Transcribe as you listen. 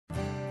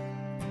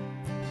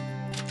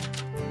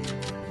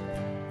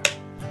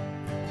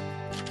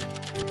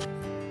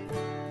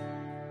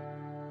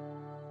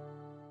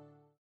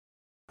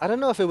I don't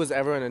know if it was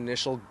ever an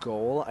initial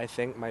goal. I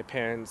think my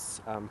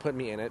parents put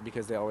me in it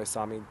because they always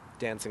saw me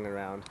dancing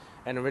around.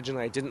 And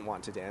originally, I didn't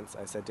want to dance.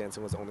 I said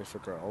dancing was only for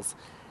girls.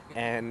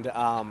 And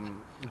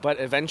but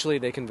eventually,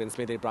 they convinced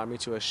me. They brought me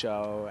to a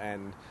show,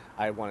 and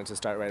I wanted to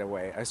start right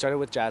away. I started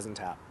with jazz and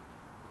tap.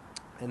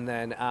 And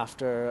then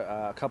after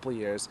a couple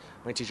years,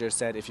 my teacher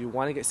said, if you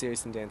want to get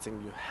serious in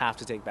dancing, you have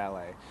to take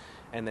ballet.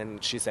 And then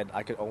she said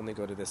I could only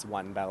go to this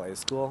one ballet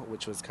school,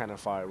 which was kind of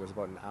far. It was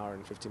about an hour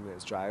and 15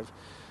 minutes drive.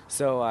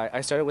 So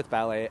I started with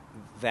ballet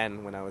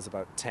then when I was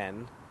about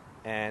 10,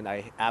 and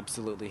I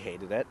absolutely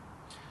hated it.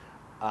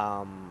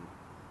 Um,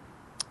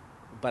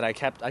 but I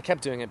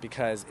kept doing it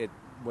because it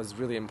was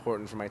really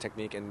important for my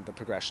technique and the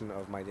progression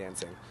of my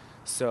dancing.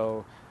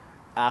 So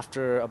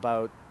after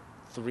about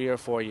 3 or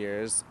 4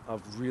 years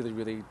of really,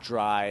 really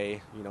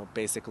dry,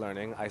 basic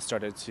learning, I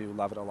started to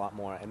love it a lot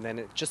more. And then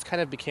it just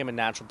kind of became a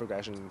natural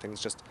progression and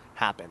things just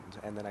happened.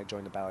 And then I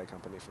joined a ballet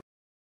company.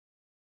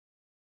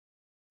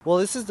 Well,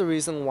 this is the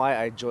reason why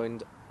I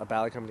joined a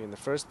ballet company in the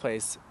first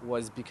place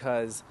was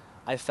because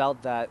I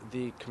felt that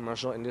the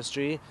commercial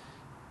industry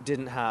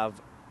didn't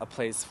have a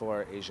place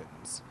for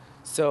Asians.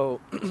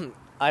 So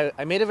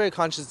I made a very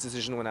conscious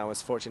decision when I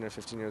was 14 or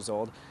 15 years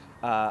old.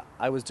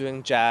 I was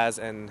doing jazz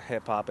and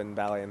hip hop and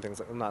ballet and things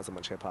like, well, not so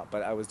much hip hop,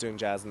 but I was doing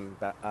jazz and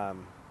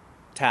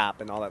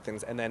tap and all that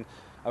things. And then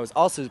I was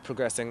also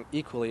progressing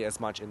equally as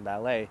much in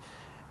ballet.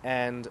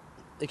 And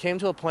it came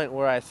to a point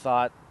where I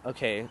thought,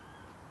 okay,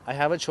 I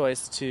have a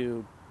choice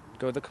to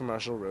go the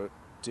commercial route,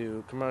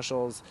 do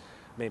commercials,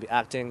 maybe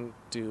acting,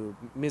 do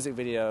music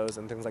videos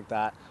and things like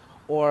that,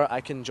 or I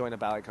can join a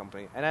ballet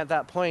company. And at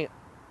that point,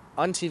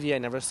 on TV, I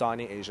never saw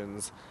any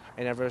Asians.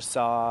 I never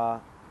saw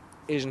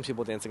Asian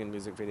people dancing in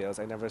music videos.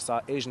 I never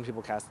saw Asian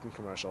people cast in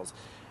commercials.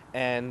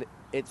 And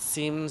it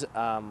seemed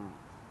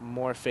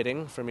more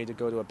fitting for me to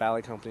go to a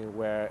ballet company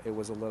where it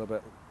was a little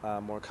bit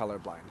more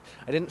colorblind.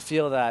 I didn't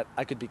feel that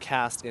I could be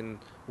cast in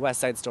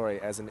West Side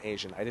Story as an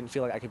Asian. I didn't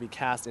feel like I could be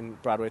cast in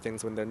Broadway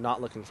things when they're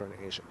not looking for an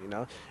Asian.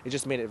 It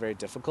just made it very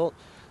difficult.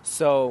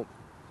 So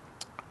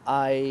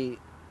I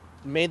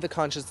made the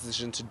conscious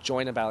decision to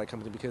join a ballet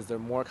company because they're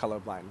more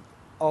colorblind.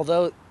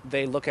 Although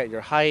they look at your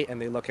height and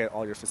they look at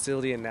all your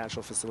facility and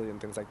natural facility and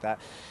things like that,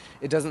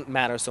 it doesn't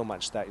matter so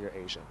much that you're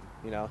Asian.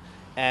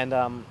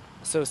 And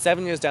so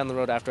 7 years down the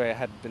road, after I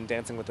had been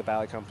dancing with the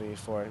ballet company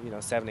for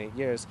 7, 8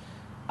 years,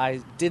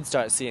 I did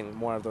start seeing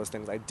more of those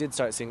things. I did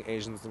start seeing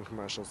Asians in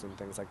commercials and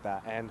things like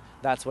that, and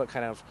that's what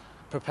kind of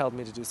propelled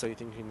me to do So You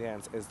Think You Can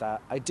Dance. Is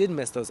that I did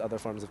miss those other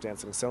forms of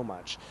dancing so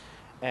much,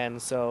 and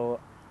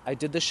so I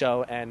did the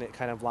show, and it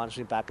kind of launched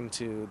me back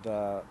into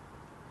the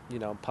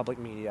public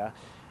media,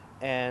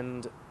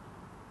 and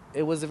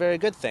it was a very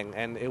good thing,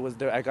 and it was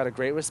there. I got a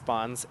great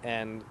response,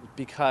 and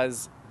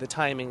because the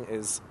timing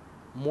is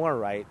more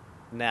right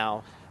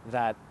now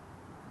that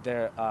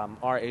there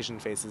are Asian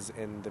faces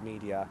in the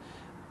media,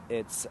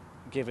 it's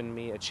given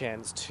me a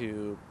chance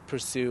to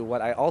pursue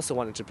what I also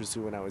wanted to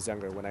pursue when I was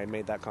younger, when I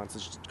made that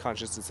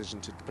conscious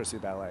decision to pursue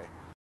ballet.